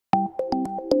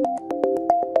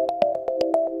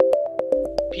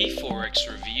PFOREX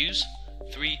reviews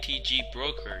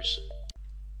 3TGBrokers.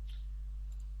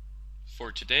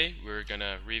 For today, we're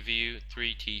gonna review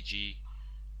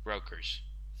 3TGBrokers.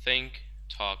 Think,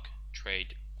 Talk,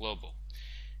 Trade, Global.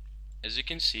 As you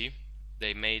can see,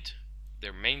 they made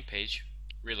their main page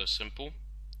really simple,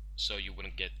 so you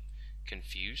wouldn't get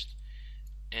confused,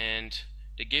 and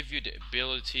they give you the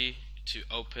ability to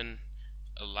open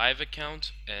a live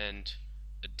account and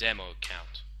a demo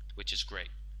account, which is great.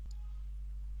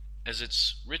 As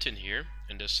it's written here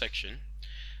in this section,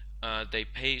 they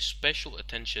pay special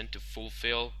attention to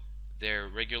fulfill their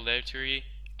regulatory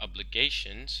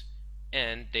obligations,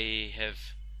 and they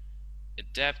have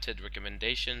adapted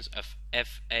recommendations of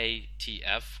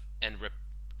FATF and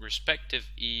respective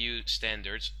EU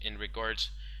standards in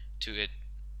regards to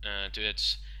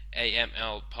its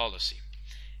AML policy.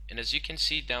 And as you can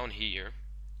see down here,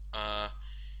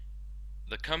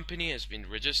 the company has been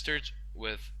registered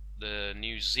with the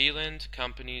New Zealand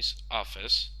Companies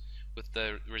Office with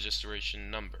the registration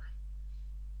number.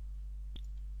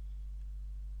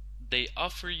 They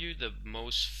offer you the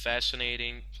most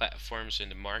fascinating platforms in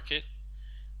the market,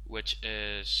 which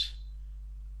is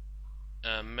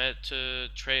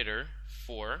MetaTrader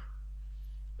 4,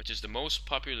 which is the most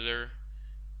popular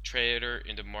trader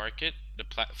in the market, the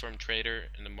platform trader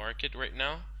in the market right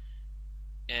now.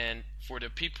 And for the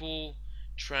people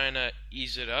trying to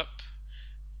ease it up,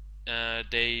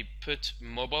 they put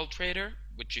Mobile Trader,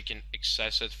 which you can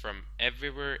access it from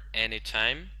everywhere,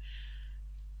 anytime,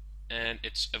 and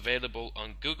it's available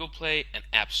on Google Play and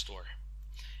App Store.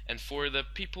 And for the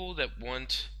people that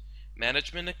want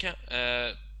management account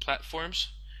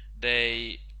platforms,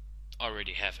 they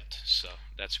already have it, so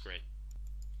that's great.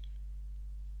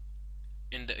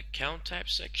 In the account type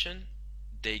section,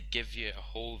 they give you a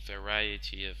whole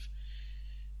variety of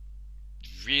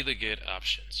really good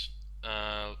options.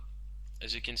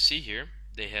 As you can see here,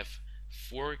 they have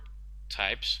 4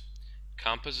 types: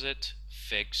 composite,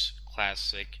 fix,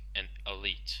 classic, and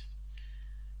elite.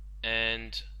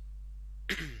 And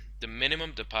the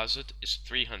minimum deposit is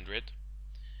 300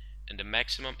 and the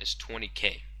maximum is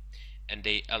 20k, and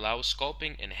they allow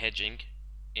scalping and hedging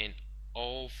in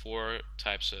all 4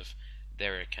 types of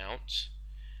their accounts.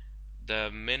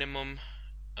 The minimum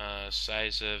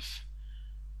size of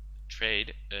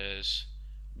trade is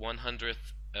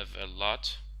 1/100th of a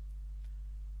lot,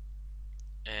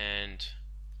 and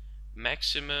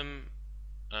maximum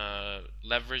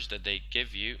leverage that they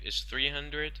give you is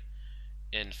 300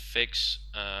 in fix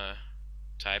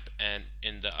type, and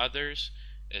in the others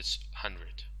it's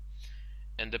 100.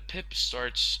 And the pip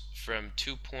starts from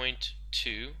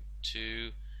 2.2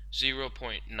 to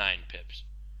 0.9 pips.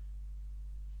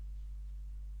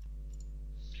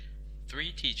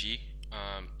 3TG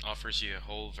offers you a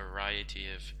whole variety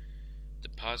of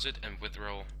deposit and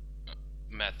withdrawal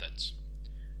methods,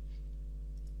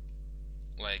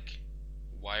 like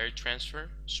wire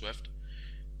transfer, SWIFT,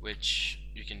 which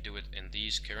you can do it in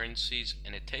these currencies,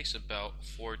 and it takes about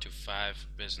 4 to 5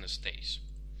 business days.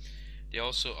 They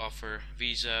also offer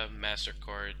Visa,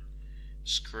 MasterCard,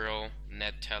 Skrill,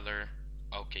 NetTeller,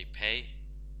 OKPay,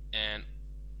 and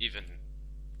even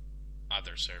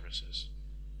other services.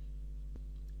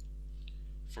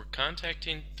 For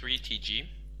contacting 3TG,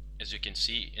 as you can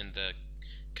see in the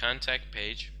contact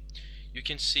page, you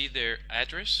can see their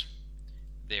address,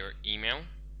 their email,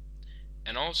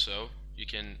 and also you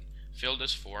can fill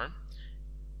this form,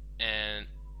 and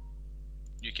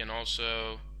you can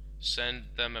also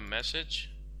send them a message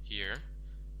here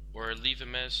or leave a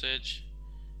message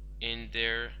in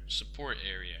their support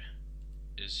area,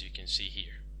 as you can see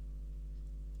here.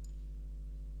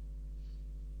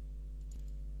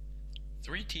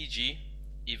 3TG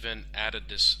even added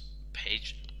this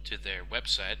page to their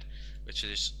website, which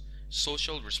is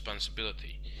social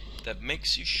responsibility, that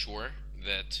makes you sure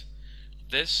that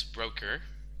this broker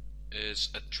is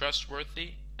a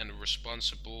trustworthy and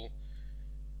responsible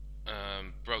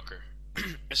broker.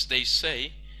 As they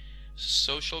say,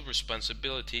 social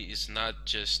responsibility is not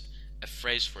just a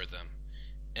phrase for them,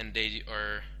 and they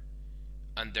are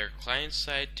on their client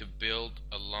side to build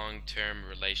a long-term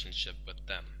relationship with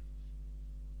them.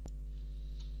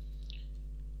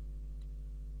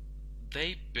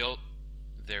 They built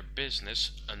their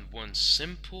business on one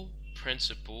simple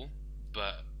principle,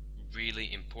 but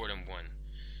really important one: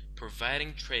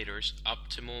 providing traders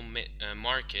optimal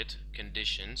market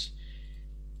conditions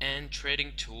and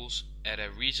trading tools at a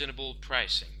reasonable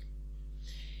pricing.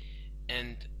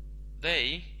 And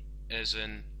they, as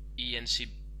an ENC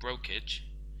brokerage,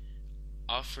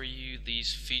 offer you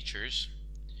these features,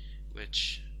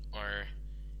 which are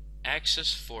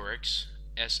access Forex,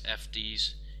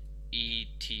 SFDs,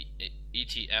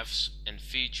 ETFs, and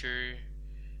feature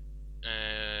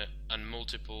on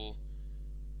multiple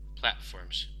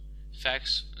platforms.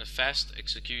 Fast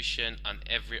execution on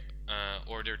every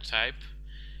order type.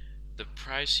 The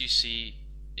price you see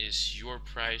is your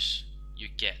price you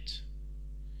get.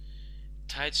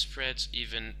 Tight spreads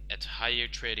even at higher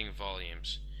trading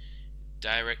volumes.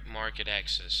 Direct market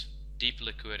access, deep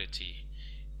liquidity,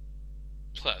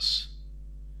 plus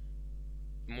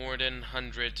more than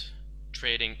 100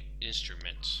 trading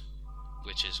instruments,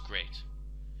 which is great.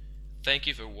 Thank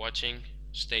you for watching.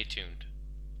 Stay tuned.